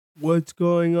What's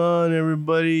going on,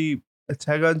 everybody?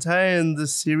 Attack on Titan, the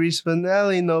series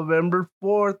finale, November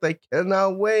 4th. I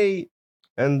cannot wait.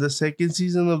 And the second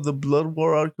season of the Blood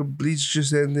War arc of Bleach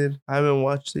just ended. I haven't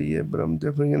watched it yet, but I'm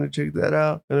definitely going to check that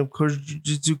out. And of course,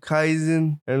 Jujutsu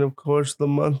Kaisen. And of course, the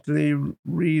monthly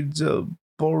reads of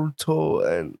Boruto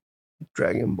and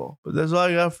Dragon Ball. But that's all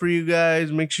I got for you guys.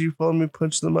 Make sure you follow me,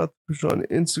 Punch Them Out, push on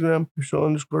Instagram, push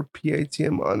underscore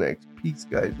PITM on X. Peace,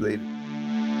 guys. Later.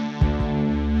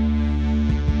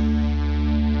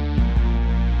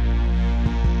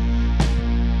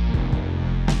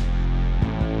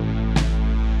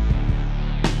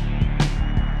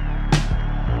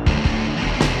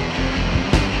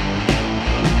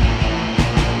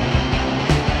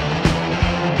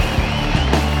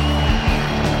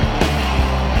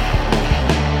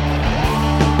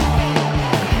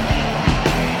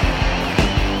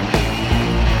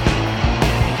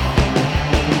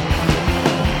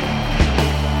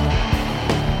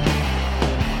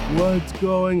 What's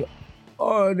going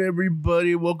on,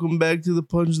 everybody? Welcome back to the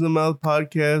Punch in the Mouth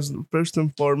podcast. First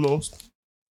and foremost,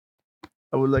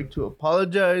 I would like to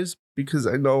apologize because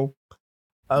I know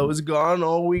I was gone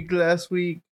all week last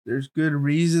week. There's good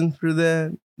reason for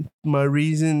that. My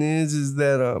reason is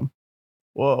that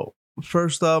well,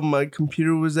 first off, my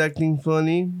computer was acting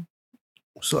funny,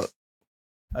 so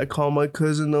I called my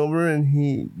cousin over and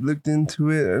he looked into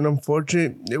it, and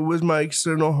unfortunately, it was my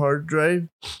external hard drive.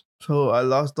 So I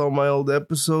lost all my old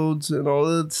episodes and all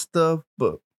that stuff,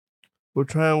 but we'll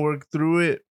try and work through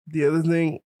it. The other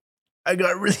thing, I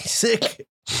got really sick.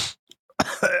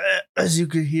 As you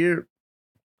could hear,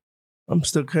 I'm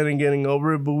still kind of getting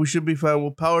over it, but we should be fine. We'll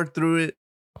power through it.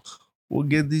 We'll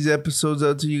get these episodes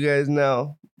out to you guys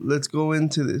now. Let's go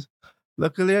into this.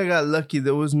 Luckily, I got lucky.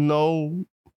 There was no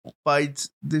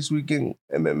fights this weekend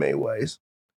MMA-wise.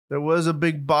 There was a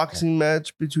big boxing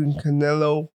match between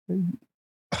Canelo and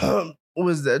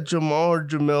was that Jamal or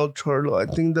Jamel Charlo? I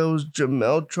think that was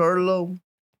Jamel Charlo.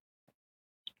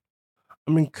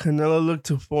 I mean, Canelo looked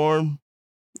to form.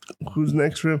 Who's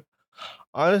next for him?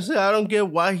 Honestly, I don't get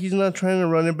why he's not trying to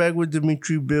run it back with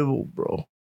Dimitri Bivol, bro.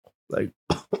 Like,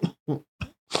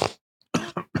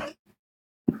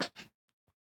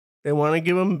 they want to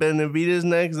give him Benavidez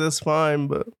next, that's fine,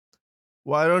 but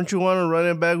why don't you want to run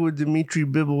it back with Dimitri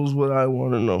Bivol is what I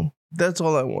want to know. That's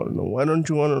all I want to know. Why don't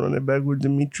you want to run it back with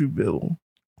Dimitri Bivol?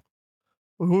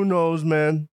 Well, who knows,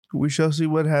 man? We shall see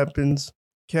what happens.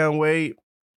 Can't wait.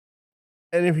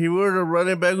 And if he were to run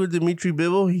it back with Dimitri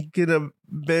Bivol, he could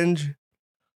avenge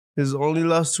his only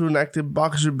loss to an active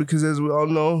boxer because, as we all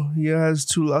know, he has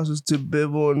 2 losses to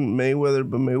Bivol and Mayweather,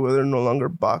 but Mayweather no longer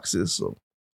boxes. So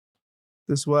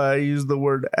that's why I use the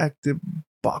word active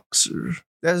boxer.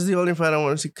 That's the only fight I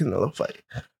want to see Canelo fight.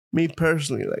 Me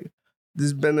personally, like,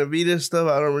 this Benavidez stuff,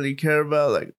 I don't really care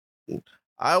about. Like,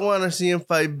 I want to see him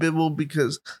fight Bivol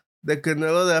because the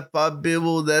Canelo that fought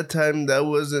Bivol that time, that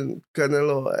wasn't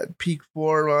Canelo at peak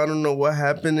form. I don't know what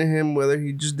happened to him, whether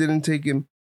he just didn't take him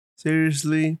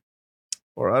seriously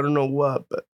or I don't know what,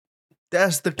 but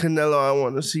that's the Canelo I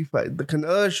want to see fight. The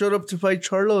Canelo that showed up to fight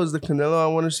Charlo is the Canelo I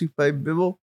want to see fight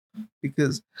Bivol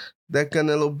because that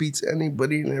Canelo beats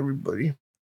anybody and everybody.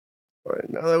 All right,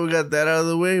 now that we got that out of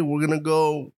the way, we're going to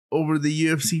go over the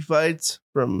UFC fights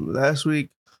from last week.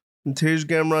 Tej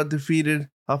Gamrot defeated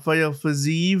Rafael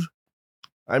Fiziev.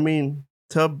 I mean,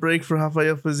 tough break for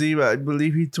Rafael Fiziev. I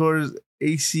believe he tore his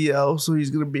ACL, so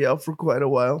he's going to be out for quite a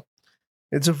while.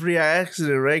 It's a free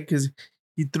accident, right? Because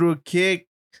he threw a kick.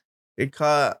 It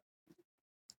caught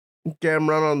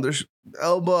Gamrot on the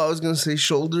elbow. I was going to say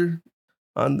shoulder.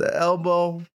 On the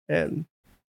elbow. And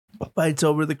fight's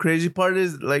over. The crazy part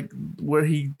is, like, where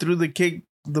he threw the kick,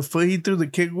 the foot he threw the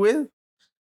kick with,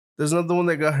 there's not the one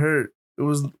that got hurt. It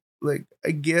was, like, I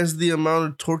guess the amount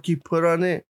of torque he put on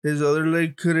it, his other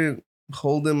leg couldn't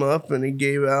hold him up and it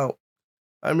gave out.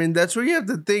 I mean, that's where you have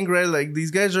to think, right? Like, these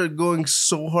guys are going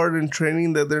so hard in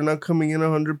training that they're not coming in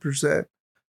 100%.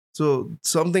 So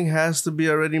something has to be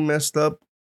already messed up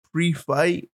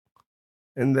pre-fight.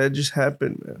 And that just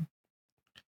happened, man.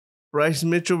 Bryce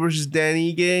Mitchell versus Dan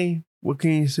Ige. What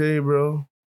can you say, bro?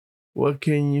 What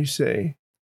can you say?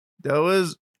 It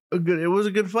was a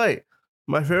good fight.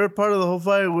 My favorite part of the whole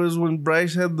fight was when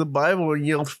Bryce had the Bible and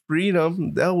yelled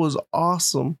freedom. That was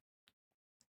awesome.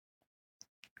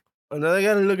 Another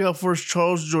guy to look out for is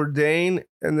Charles Jourdain,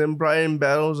 and then Brian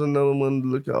Battles, another one to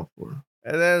look out for.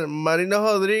 And then Marina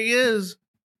Rodriguez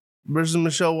versus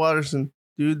Michelle Watterson.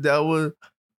 Dude, that was...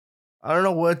 I don't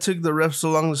know what took the refs so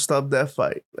long to stop that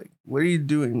fight. Like, what are you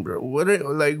doing, bro? What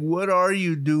are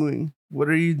you doing? What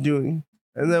are you doing?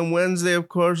 And then Wednesday, of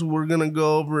course, we're going to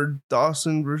go over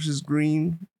Dawson versus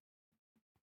Green.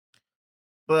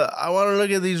 But I want to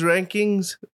look at these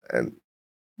rankings, and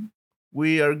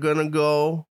we are gonna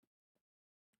go.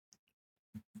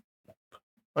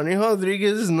 Anijo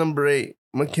Rodriguez is number 8.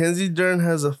 Mackenzie Dern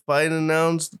has a fight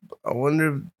announced. I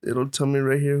wonder if it'll tell me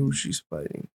right here who she's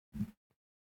fighting.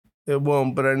 It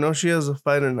won't, but I know she has a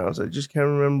fight announced. I just can't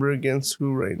remember against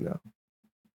who right now.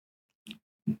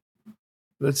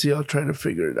 Let's see. I'll try to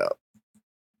figure it out.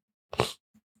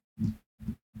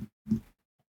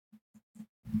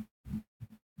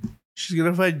 She's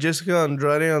gonna fight Jessica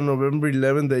Andrade on November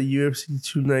 11th at UFC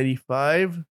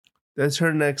 295. That's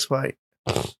her next fight.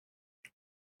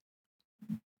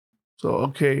 So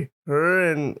okay,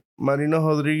 her and Marina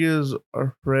Rodriguez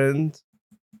are friends.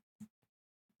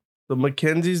 So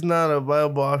Mackenzie's not a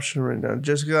viable option right now.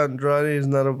 Jessica Andrade is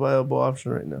not a viable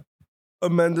option right now.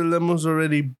 Amanda Lemos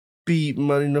already beat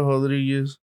Marina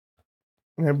Rodriguez.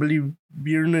 And I believe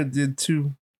Birna did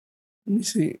too. Let me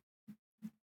see.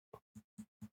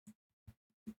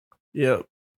 Yep.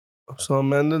 So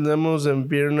Amanda Lemos and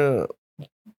Birna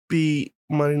beat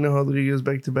Marina Rodriguez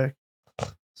back to back.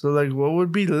 So like, what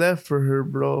would be left for her,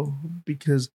 bro?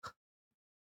 Because,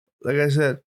 like I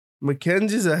said,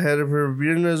 Mackenzie's ahead of her,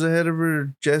 Virna's ahead of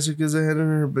her, Jessica's ahead of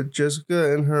her, but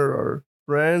Jessica and her are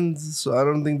friends, so I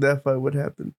don't think that fight would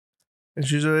happen. And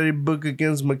she's already booked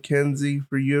against Mackenzie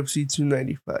for UFC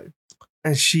 295.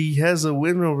 And she has a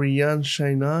win over Yan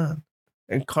Shainan.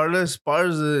 And Carla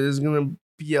Esparza is going to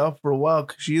be out for a while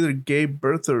because she either gave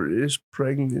birth or is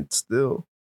pregnant still.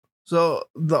 So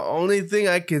the only thing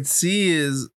I could see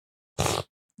is,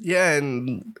 yeah,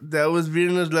 and that was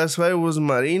Virna's last fight was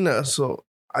Marina. So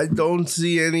I don't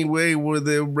see any way where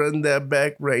they'll run that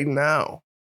back right now.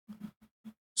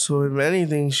 So if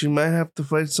anything, she might have to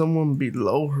fight someone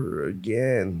below her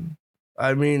again.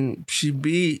 I mean, she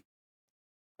beat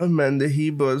Amanda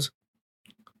Hebos.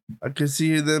 I could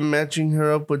see them matching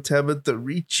her up with Tabitha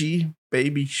Ricci,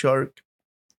 Baby Shark.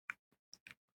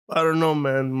 I don't know,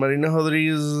 man. Marina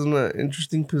Rodriguez is in an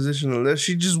interesting position unless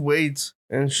she just waits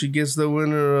and she gets the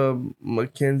winner of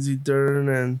Mackenzie Dern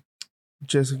and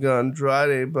Jessica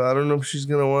Andrade. But I don't know if she's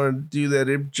going to want to do that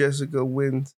if Jessica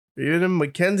wins. Even if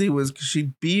Mackenzie was, because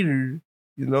she beat her,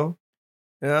 you know?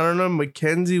 And I don't know if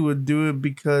Mackenzie would do it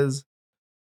because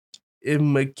if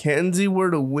Mackenzie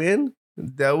were to win,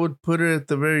 that would put her at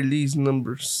the very least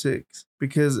number 6.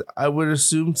 Because I would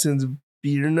assume since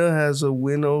Virna has a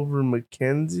win over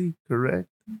Mackenzie, correct?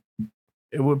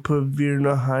 It would put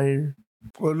Virna higher.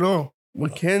 Well, no.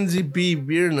 Mackenzie beat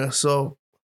Virna, so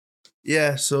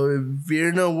yeah, so if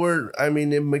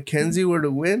if Mackenzie were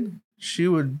to win, she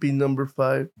would be number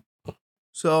 5.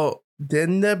 So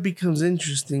then that becomes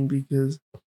interesting because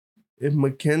if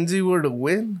Mackenzie were to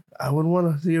win, I would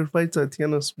want to see her fight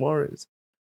Tatiana Suarez.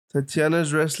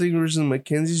 Tatiana's wrestling versus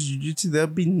Mackenzie's jiu-jitsu,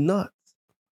 that'd be nuts.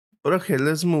 But okay,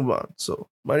 let's move on. So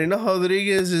Marina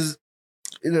Rodriguez is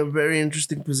in a very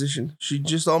interesting position. She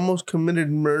just almost committed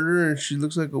murder and she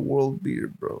looks like a world beater,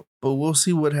 bro. But we'll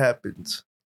see what happens.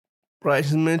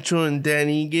 Bryson Mitchell and Dan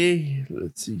Ige.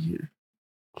 Let's see here.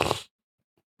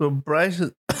 So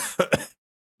Bryson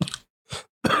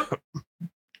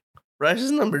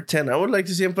is number 10. I would like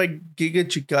to see him fight Giga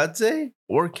Chikadze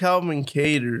or Calvin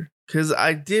Kattar. Because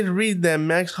I did read that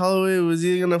Max Holloway was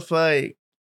either going to fight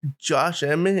Josh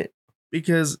Emmett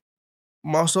because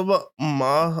Mozart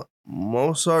Imonov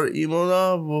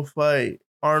will fight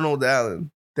Arnold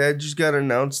Allen. That just got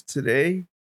announced today.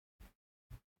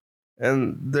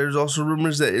 And there's also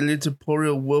rumors that Ilya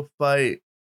Topuria will fight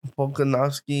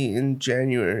Volkanovski in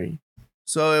January.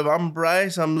 So if I'm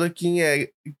Bryce, I'm looking at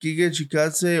Giga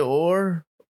Chikadze or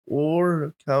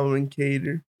Calvin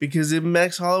Kattar. Because if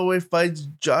Max Holloway fights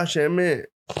Josh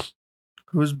Emmett,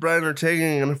 who's Brian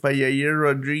Ortega going to fight Yair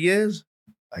Rodriguez?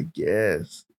 I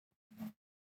guess.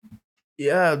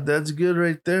 Yeah, that's good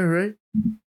right there, right?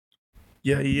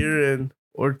 Yair and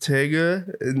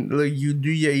Ortega. And like you do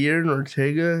Yair and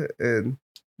Ortega and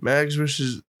Max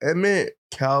versus Emmett,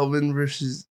 Calvin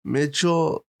versus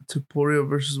Mitchell, Topuria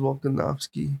versus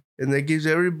Volkanovski. And that gives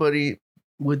everybody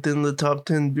within the top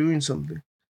 10 doing something.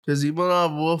 Because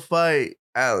Ivanov will fight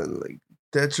Allen. Like,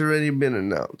 that's already been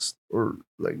announced. Or,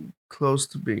 like, close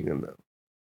to being announced.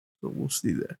 So we'll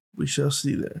see that. We shall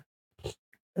see that.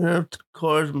 And of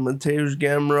course, Mateusz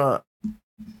Gamrot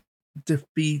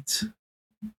defeats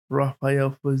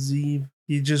Rafael Fiziev.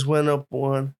 He just went up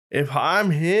 1. If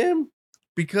I'm him,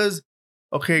 because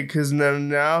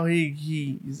now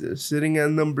he's sitting at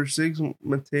number 6.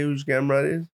 Mateusz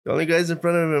Gamrot is. The only guys in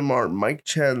front of him are Mike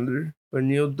Chandler,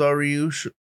 Beneil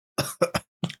Dariush,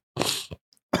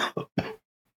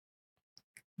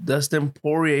 Dustin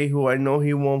Poirier, who I know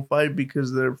he won't fight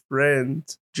because they're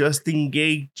friends, Justin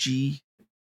Gaethje,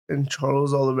 and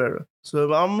Charles Oliveira. So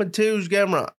if I'm Mateusz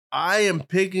Gamrot, I am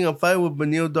picking a fight with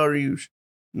Beneil Dariush.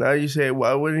 Now you say,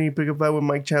 why wouldn't he pick a fight with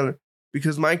Mike Chandler?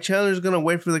 Because Mike Chandler is going to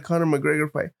wait for the Conor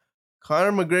McGregor fight.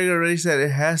 Conor McGregor already said it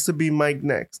has to be Mike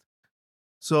next.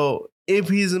 So if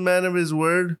he's a man of his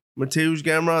word, Mateusz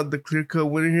Gamrot, the clear-cut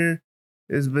winner here,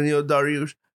 is Beneil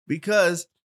Dariush. Because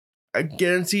I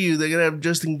guarantee you they're going to have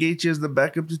Justin Gaethje as the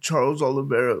backup to Charles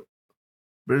Oliveira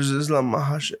versus Islam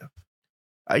Makhachev.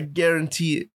 I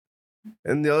guarantee it.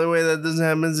 And the only way that doesn't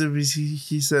happen is if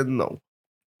he said no.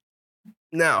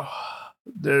 Now,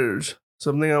 there's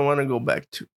something I want to go back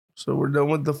to. So we're done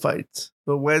with the fights.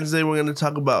 So Wednesday, we're going to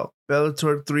talk about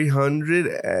Bellator 300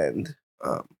 and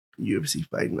UFC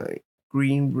Fight Night.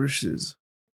 Green versus,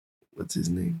 what's his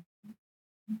name?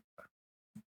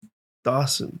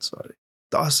 Dawson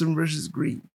versus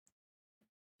Green.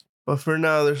 But for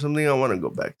now, there's something I want to go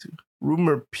back to.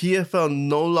 Rumor, PFL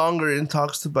no longer in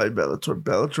talks to buy Bellator.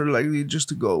 Bellator likely just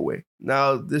to go away.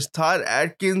 Now, this Todd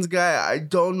Atkins guy, I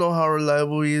don't know how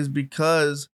reliable he is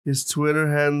because his Twitter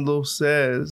handle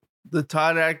says the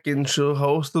Todd Atkins Show,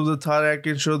 host of the Todd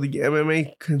Atkins Show, the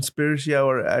MMA Conspiracy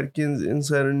Hour, Atkins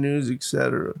Insider News,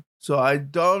 etc. So I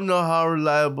don't know how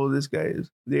reliable this guy is.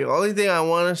 The only thing I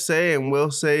want to say and will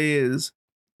say is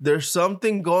there's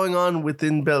something going on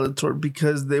within Bellator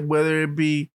because whether it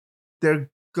be they're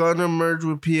gonna merge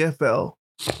with PFL,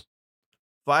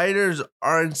 fighters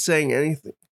aren't saying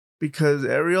anything because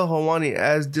Ariel Helwani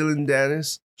asked Dylan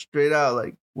Dennis straight out,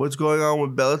 like, what's going on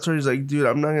with Bellator? He's like, dude,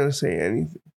 I'm not gonna say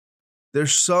anything.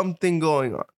 There's something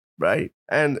going on, right?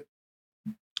 And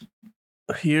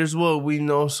here's what we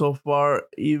know so far,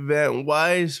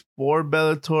 event-wise, for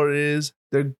Bellator is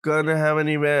they're gonna have an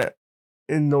event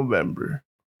in November.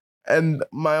 And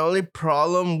my only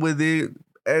problem with it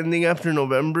ending after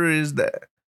November is that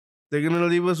they're going to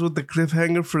leave us with the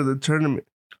cliffhanger for the tournament.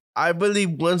 I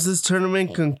believe once this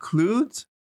tournament concludes,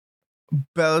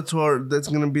 Bellator, that's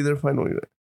going to be their final event.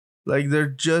 Like, they're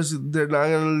not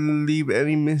going to leave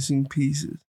any missing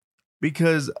pieces.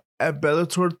 Because at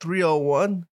Bellator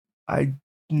 301, I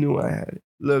knew I had it.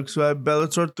 Look, so at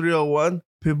Bellator 301,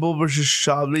 Pitbull versus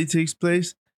Shavli takes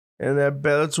place. And at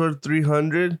Bellator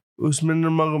 300, Usman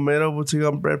Nurmagomedov will take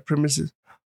on Brett Premises.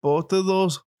 Both of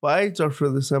those fights are for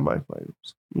the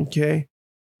semifinals. Okay?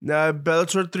 Now, if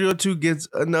Bellator 302 gets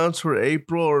announced for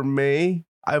April or May,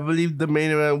 I believe the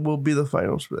main event will be the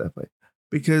finals for that fight.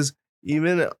 Because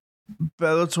even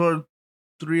Bellator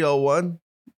 301,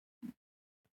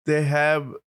 they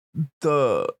have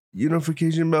the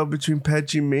unification bout between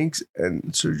Patchy Minks and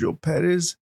Sergio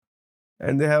Perez.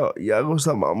 And they have Yago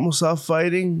Samamosa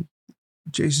fighting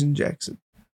Jason Jackson.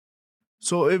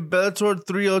 So if Bellator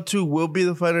 302 will be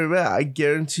the final event, I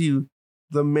guarantee you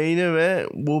the main event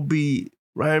will be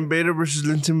Ryan Bader versus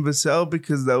Linton Vassell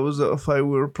because that was a fight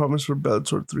we were promised for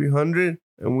Bellator 300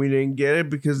 and we didn't get it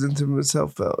because Linton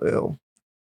Vassell fell ill.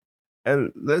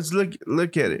 And let's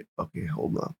look at it. Okay,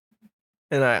 hold on.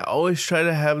 And I always try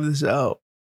to have this out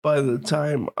by the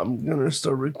time I'm going to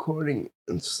start recording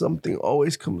and something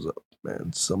always comes up,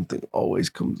 man. Something always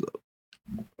comes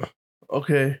up.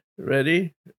 Okay,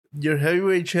 ready? Your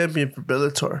heavyweight champion for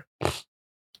Bellator,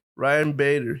 Ryan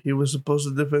Bader. He was supposed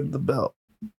to defend the belt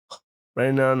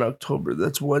right now in October.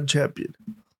 That's one champion.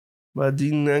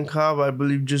 Vadim Nankov, I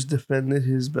believe, just defended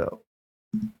his belt.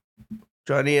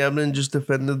 Johnny Eblen just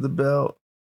defended the belt.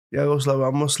 Yagoslav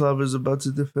Amoslav is about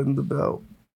to defend the belt.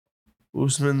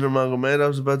 Usman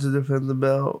Nurmagomedov is about to defend the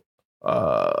belt.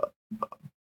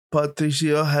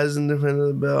 Patricio hasn't defended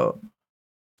the belt.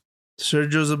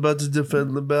 Sergio's about to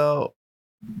defend the belt.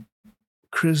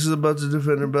 Chris is about to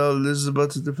defend her belt. Liz is about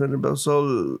to defend her belt.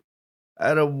 So,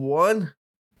 out of 1,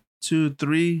 2,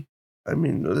 3, I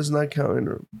mean, let's not count in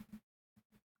her.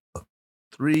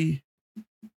 3,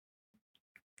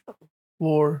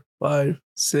 4, 5,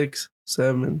 6,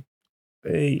 7,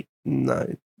 8,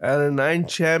 9. Out of 9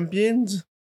 champions,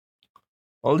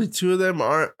 only 2 of them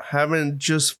haven't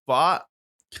just fought,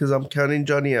 because I'm counting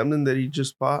Johnny Emden that he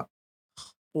just fought,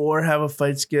 or have a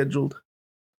fight scheduled.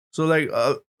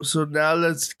 So so now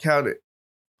let's count it.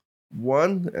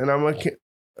 1, and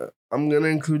I'm gonna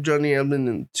include Johnny Emden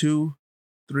in 2,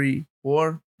 3,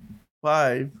 4,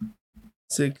 5,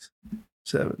 6,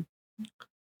 7.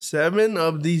 7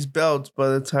 of these belts by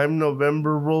the time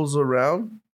November rolls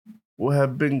around will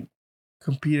have been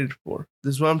competed for.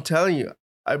 This is what I'm telling you.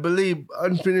 I believe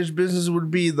unfinished business would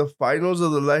be the finals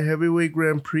of the light heavyweight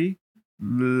Grand Prix,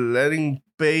 letting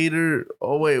Bader.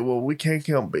 Oh wait, well we can't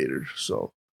count Bader,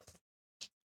 so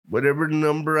whatever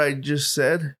number I just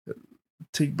said,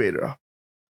 take Bader off.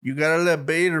 You gotta let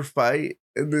Bader fight,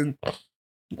 and then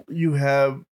you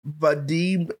have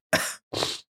Vadim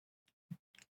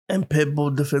and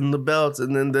Pitbull defend the belts,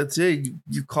 and then that's it.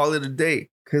 You call it a day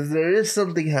because there is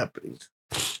something happening.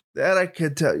 That I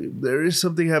can tell you. There is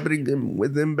something happening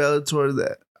within Bellator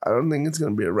that I don't think it's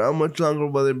going to be around much longer,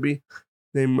 whether it be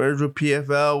they merge with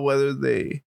PFL, whether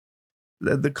they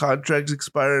let the contracts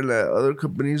expire and let other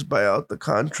companies buy out the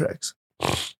contracts.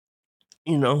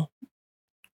 You know?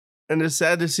 And it's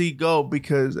sad to see go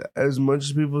because as much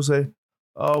as people say,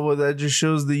 oh, well, that just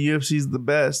shows the UFC is the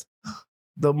best.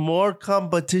 The more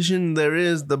competition there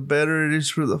is, the better it is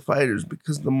for the fighters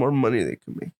because the more money they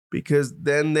can make. Because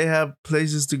then they have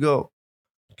places to go.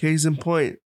 Case in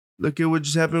point, look at what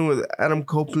just happened with Adam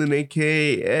Copeland,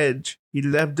 aka Edge. He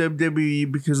left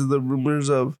WWE because of the rumors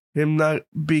of him not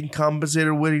being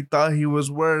compensated what he thought he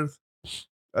was worth.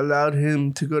 Allowed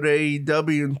him to go to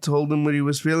AEW and told him what he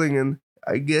was feeling, and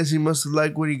I guess he must have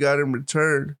liked what he got in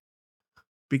return.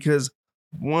 Because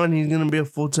one, he's gonna be a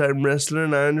full-time wrestler,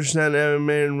 and I understand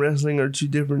MMA and wrestling are two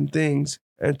different things.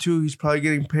 And two, he's probably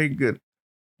getting paid good.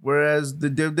 Whereas the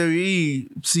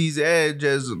WWE sees Edge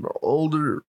as an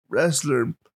older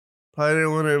wrestler, probably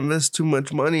didn't want to invest too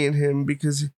much money in him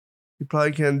because he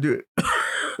probably can't do it.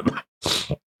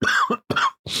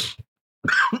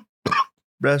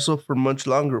 Wrestle for much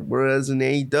longer. Whereas in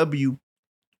AEW,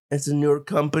 it's a newer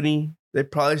company. They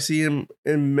probably see him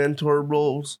in mentor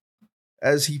roles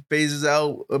as he phases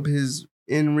out of his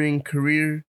in-ring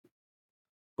career.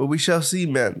 But we shall see,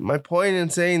 man. My point in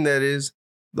saying that is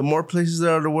the more places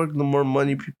there are to work, the more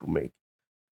money people make.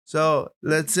 So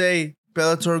let's say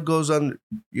Bellator goes under.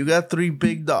 You got three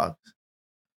big dogs.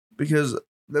 Because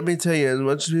let me tell you, as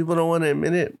much as people don't want to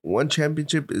admit it, one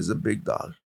championship is a big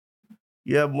dog.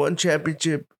 You have one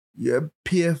championship, you have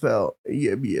PFL, and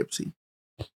you have UFC.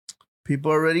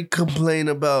 People already complain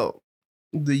about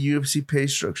the UFC pay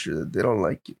structure, that they don't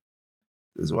like it.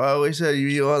 That's why I always said, if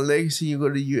you want legacy, you go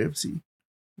to UFC.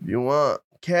 If you want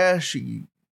cash, you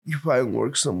find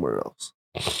work somewhere else.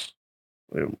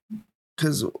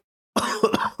 Because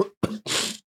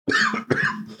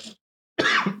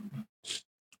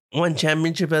one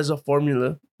championship has a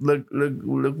formula. Look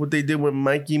what they did with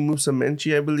Mikey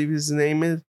Musamenchi, I believe his name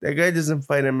is. That guy doesn't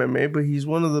fight MMA, but he's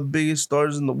one of the biggest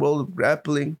stars in the world of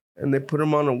grappling, and they put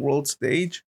him on a world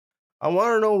stage. I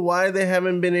want to know why they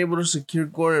haven't been able to secure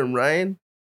Gordon Ryan.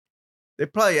 They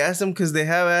probably asked him because they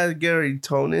have asked Gary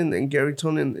Tonin, and Gary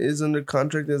Tonin is under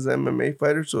contract as an MMA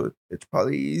fighter, so it's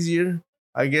probably easier.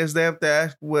 I guess they have to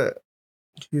ask what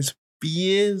his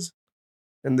fee is,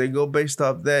 and they go based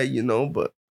off that,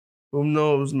 but who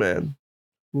knows, man?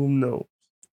 Who knows?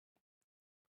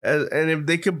 And if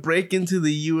they could break into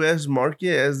the U.S.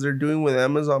 market as they're doing with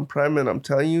Amazon Prime, and I'm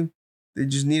telling you, they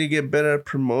just need to get better at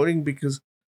promoting because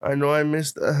I know I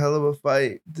missed a hell of a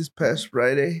fight this past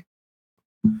Friday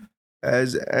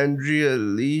as Andrea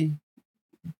Lee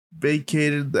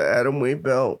vacated the atomweight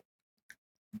belt.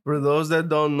 For those that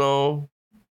don't know,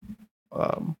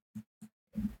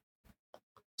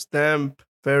 Stamp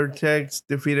Fairtex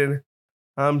defeated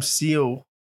Hamsio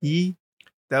He.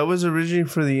 That was originally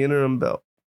for the interim belt.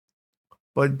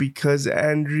 But because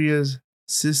Andrea's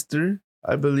sister,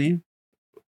 I believe,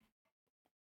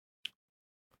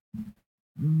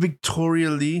 Victoria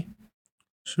Lee,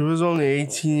 she was only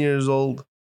 18 years old.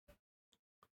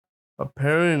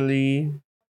 Apparently,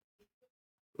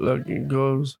 look, it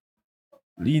goes.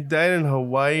 Lee died in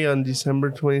Hawaii on December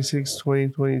 26,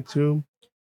 2022,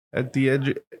 at the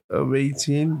age of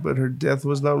 18, but her death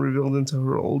was not revealed until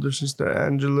her older sister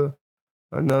Angela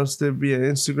announced it via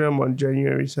Instagram on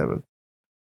January 7th.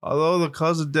 Although the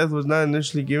cause of death was not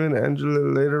initially given, Angela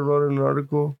later wrote an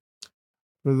article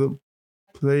for the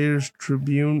Players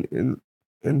Tribune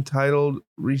entitled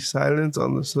Resilience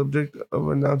on the subject of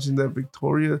announcing that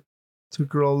Victoria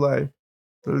took her own life.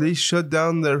 The Lees shut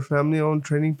down their family-owned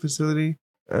training facility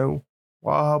in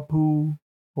Oahu,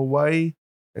 Hawaii,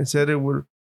 and said it would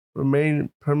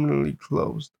remain permanently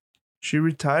closed. She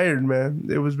retired, man.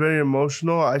 It was very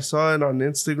emotional. I saw it on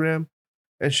Instagram.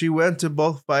 And she went to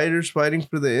both fighters fighting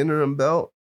for the interim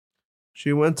belt.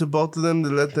 She went to both of them to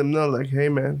let them know, like, hey,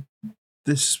 man,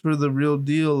 this is for the real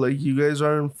deal. Like, you guys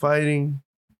aren't fighting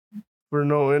for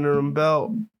no interim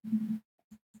belt.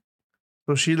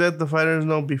 So she let the fighters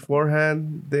know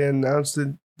beforehand. They announced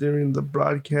it during the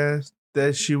broadcast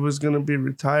that she was going to be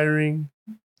retiring.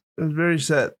 It was very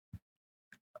sad.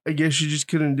 I guess she just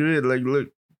couldn't do it. Like, look,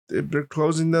 if they're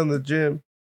closing down the gym,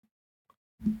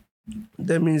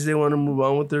 that means they want to move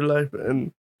on with their life.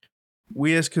 And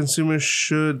we as consumers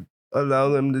should allow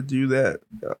them to do that.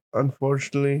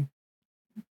 Unfortunately,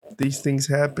 these things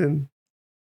happen.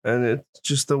 And it's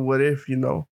just a what if,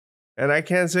 And I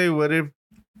can't say what if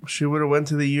she would have went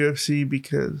to the UFC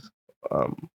because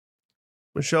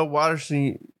Michelle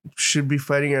Waterson should be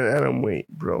fighting at atom weight,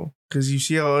 bro. Because you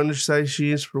see how undersized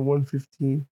she is for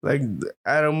 115. Like, the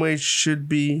atom weight should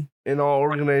be in all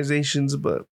organizations,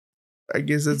 but I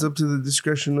guess that's up to the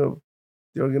discretion of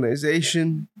the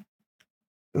organization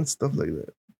and stuff like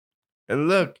that. And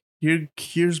look,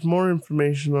 here's more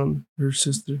information on her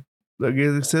sister. Look,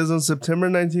 it says on September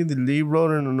 19th, Lee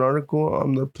wrote in an article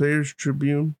on the Players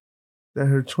Tribune that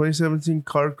her 2017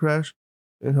 car crash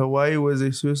in Hawaii was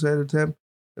a suicide attempt,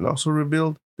 and also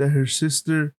revealed that her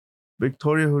sister,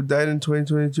 Victoria, who died in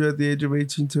 2022 at the age of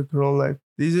 18, took her own life.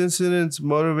 These incidents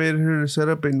motivated her to set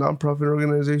up a nonprofit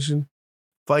organization,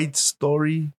 Fight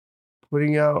Story,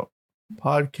 putting out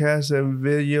podcasts and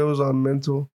videos on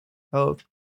mental health,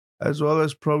 as well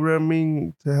as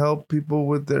programming to help people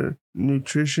with their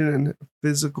nutrition and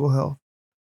physical health.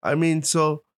 I mean,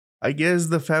 so I guess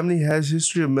the family has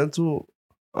history of mental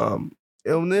um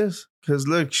illness. Cause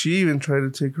look, she even tried to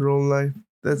take her own life.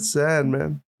 That's sad,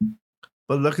 man.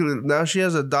 But luckily now she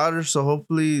has a daughter, so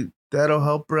hopefully that'll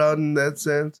help her out in that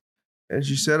sense. And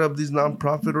she set up these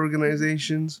nonprofit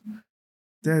organizations.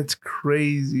 That's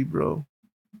crazy, bro.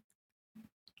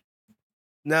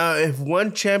 Now, if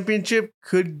one championship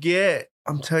could get,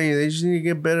 I'm telling you, they just need to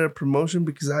get better at promotion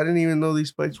because I didn't even know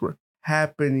these fights were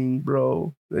happening,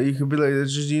 bro. You could be like,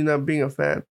 that's just you not being a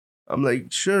fan. I'm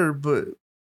like, sure, but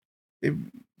if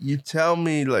you tell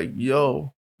me, like,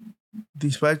 yo,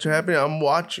 these fights are happening, I'm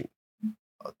watching.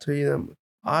 I'll tell you that.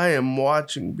 I am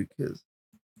watching because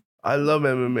I love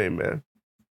MMA, man.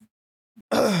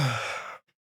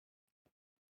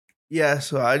 Yeah,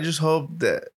 so I just hope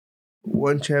that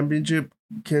one championship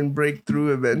can break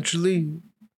through eventually.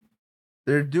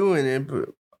 They're doing it, but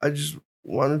I just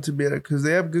wanted to be at it because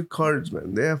they have good cards,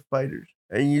 man. They have fighters,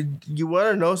 and you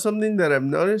want to know something that I've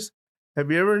noticed?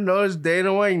 Have you ever noticed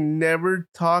Dana White never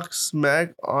talks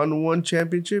smack on one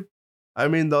championship? I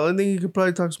mean, the only thing he could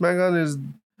probably talk smack on is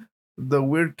the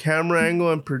weird camera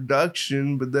angle and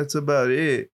production, but that's about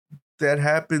it. That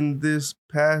happened this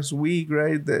past week,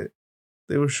 right? That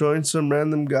they were showing some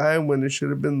random guy when it should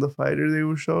have been the fighter they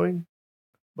were showing.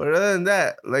 But other than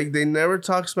that, like they never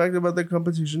talk smack about their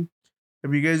competition.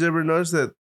 Have you guys ever noticed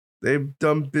that they've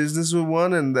done business with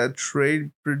one and that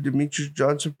trade for Demetrius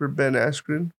Johnson for Ben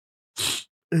Askren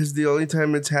is the only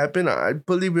time it's happened? I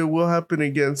believe it will happen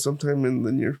again sometime in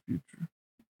the near future.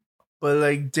 But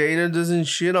like Dana doesn't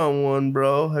shit on one,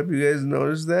 bro. Have you guys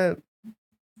noticed that?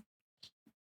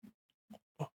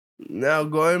 Now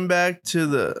going back to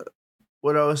the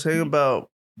what I was saying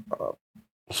about uh,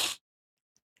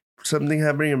 something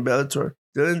happening in Bellator.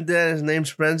 Dylan Dennis names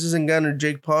Francis Ngannou,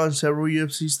 Jake Paul, and several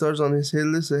UFC stars on his hit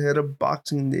list ahead of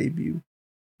boxing debut.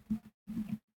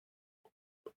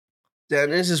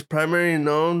 Dennis is primarily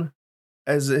known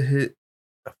as a hit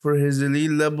for his elite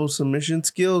level submission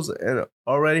skills and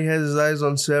already has his eyes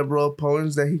on several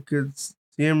opponents that he could see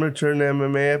him return to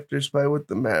MMA after his fight with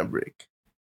the Maverick.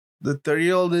 The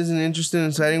 30-year-old isn't interested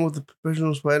in signing with the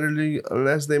Professional Fighter League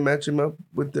unless they match him up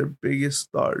with their biggest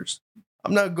stars.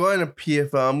 I'm not going to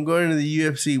PFL. I'm going to the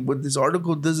UFC. What this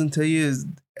article doesn't tell you is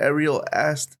Ariel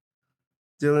asked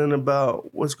Dylan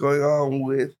about what's going on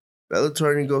with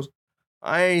Bellator, and he goes,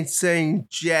 I ain't saying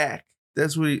jack.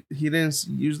 That's what he didn't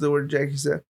use the word jack. He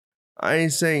said, I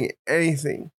ain't saying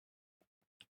anything.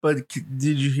 But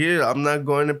did you hear? I'm not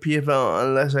going to PFL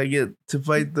unless I get to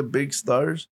fight the big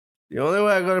stars. The only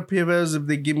way I go to PFL is if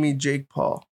they give me Jake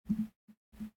Paul.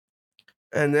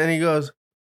 And then he goes,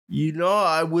 you know,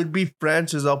 I would be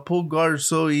Francis. I'll pull guard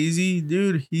so easy.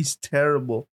 Dude, he's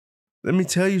terrible. Let me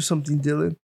tell you something,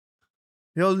 Dylan.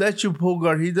 He'll let you pull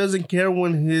guard. He doesn't care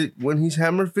when he's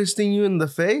hammer fisting you in the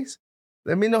face.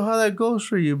 Let me know how that goes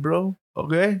for you, bro.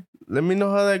 Okay? Let me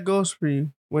know how that goes for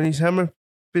you. When he's hammer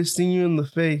fisting you in the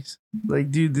face.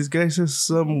 Like, dude, this guy says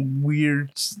some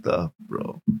weird stuff,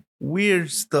 bro.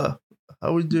 Weird stuff. How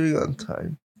are we doing on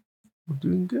time? We're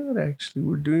doing good, actually.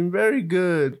 We're doing very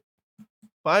good.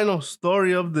 Final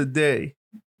story of the day.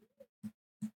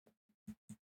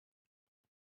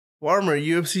 Former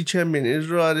UFC champion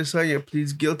Israel Adesanya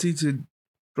pleads guilty to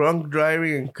drunk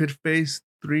driving and could face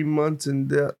 3 months in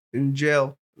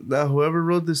jail. Now, whoever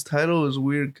wrote this title is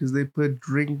weird because they put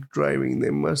drink driving.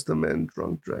 They must have meant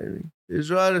drunk driving.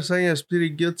 Israel Adesanya has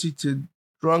pleaded guilty to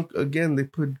drunk again. They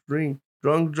put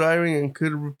drunk driving and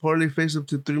could reportedly face up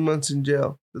to 3 months in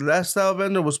jail. The last style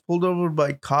vendor was pulled over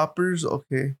by coppers.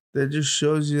 Okay, that just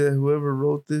shows you that whoever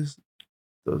wrote this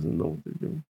doesn't know what they're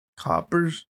doing.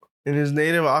 Coppers? In his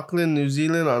native Auckland, New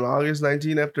Zealand on August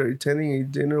 19 after attending a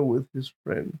dinner with his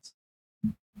friends.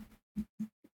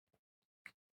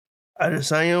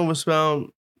 Adesanya was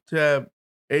found to have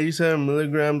 87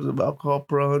 milligrams of alcohol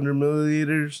per 100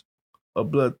 milliliters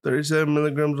of blood, 37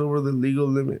 milligrams over the legal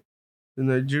limit. The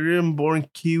Nigerian-born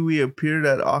Kiwi appeared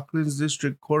at Auckland's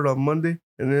district court on Monday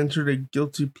and entered a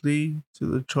guilty plea to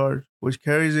the charge, which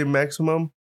carries a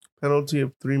maximum penalty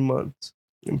of 3 months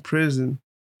in prison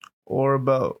or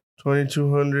about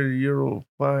 €2,200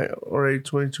 fine or a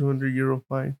 €2,200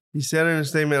 fine. He said in a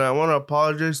statement, "I want to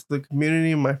apologize to the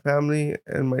community, my family,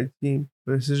 and my team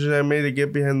for the decision I made to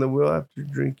get behind the wheel after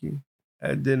drinking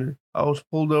at dinner. I was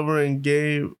pulled over and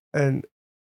gave an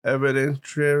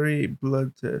evidentiary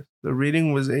blood test. The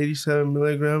reading was 87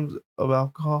 milligrams of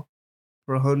alcohol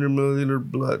per 100 milliliter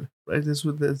blood." Right, that's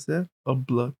what that said? Of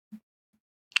blood.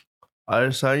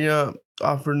 Adesanya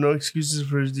offered no excuses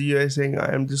for his DUI, saying,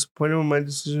 "I am disappointed with my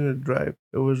decision to drive.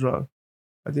 It was wrong.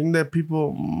 I think that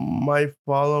people might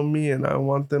follow me, and I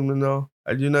want them to know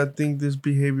I do not think this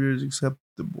behavior is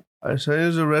acceptable."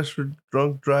 Adesanya's arrest for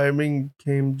drunk driving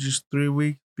came just 3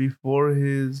 weeks before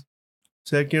his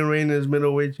second reign as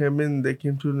middleweight champion. They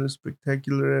came to a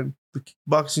spectacular end. The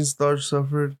kickboxing star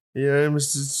suffered a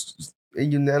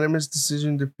unanimous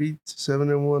decision defeat to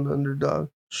 7-1 underdog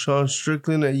Sean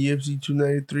Strickland at UFC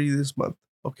 293 this month.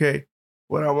 Okay,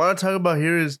 what I want to talk about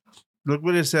here is, look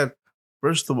what it said.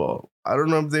 First of all, I don't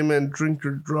know if they meant drink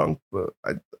or drunk, but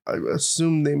I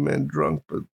assume they meant drunk,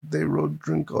 but they wrote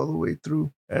drink all the way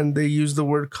through, and they used the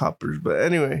word coppers. But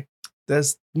anyway,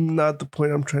 that's not the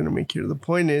point I'm trying to make here. The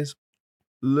point is,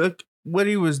 look what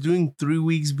he was doing 3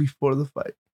 weeks before the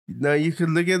fight. Now you could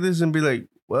look at this and be like,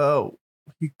 well,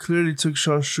 he clearly took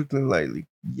Sean Strickland lightly.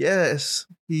 Yes,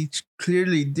 he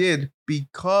clearly did,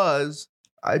 because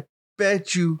I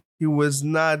bet you he was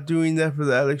not doing that for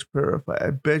the Alex Pereira fight.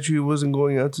 I bet you he wasn't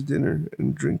going out to dinner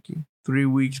and drinking 3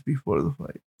 weeks before the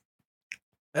fight.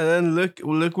 And then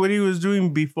look what he was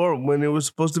doing before, when it was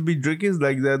supposed to be drinking.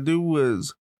 Like, that dude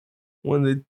was, when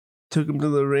they took him to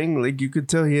the ring, like, you could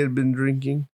tell he had been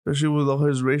drinking, especially with all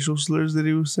his racial slurs that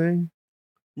he was saying.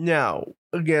 Now,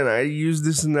 again, I use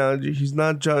this analogy. He's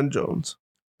not John Jones.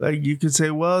 Like, you could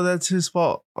say, well, that's his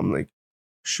fault. I'm like,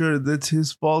 sure, that's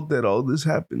his fault that all this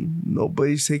happened.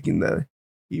 Nobody's taking that.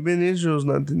 Even Israel's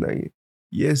not denying it.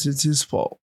 Yes, it's his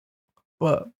fault.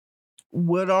 But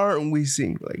what aren't we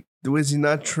seeing? Like, was he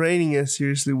not training as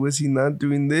seriously? Was he not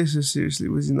doing this as seriously?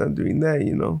 Was he not doing that,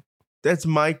 you know? That's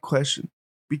my question.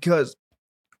 Because,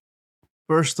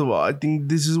 first of all, I think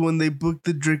this is when they booked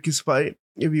the Dricus fight.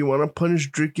 If you want to punish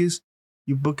Dricus,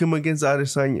 you book him against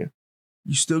Adesanya.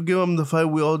 You still give him the fight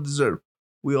we all deserve.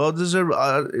 We all deserve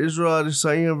Israel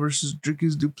Adesanya versus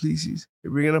Dricus du Plessis.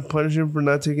 If you're going to punish him for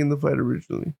not taking the fight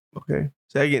originally. Okay?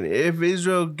 Second, if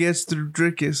Israel gets through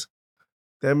Dricus,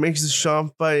 that makes the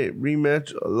Sean fight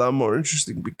rematch a lot more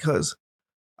interesting, because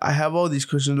I have all these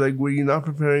questions, like, were you not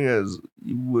preparing as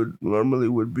you would normally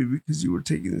would be because you were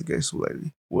taking this guy so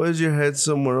lightly? Was your head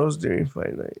somewhere else during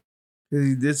fight night? Because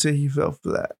he did say he fell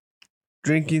flat.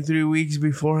 Drinking 3 weeks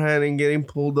beforehand and getting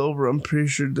pulled over, I'm pretty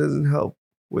sure doesn't help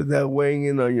with that weighing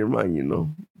in on your mind, you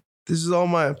know? This is all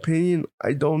my opinion.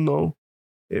 I don't know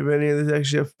if any of this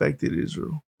actually affected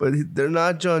Israel. But they're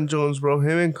not John Jones, bro.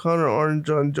 Him and Conor aren't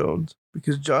John Jones.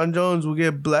 Because John Jones will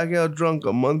get blackout drunk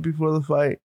a month before the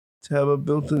fight to have a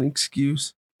built-in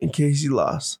excuse in case he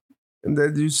lost. And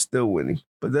that dude's still winning.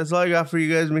 But that's all I got for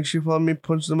you guys. Make sure you follow me,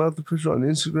 Punch Them Out the Official on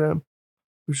Instagram.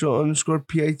 Official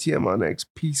 _PITM on X.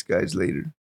 Peace, guys.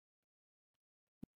 Later.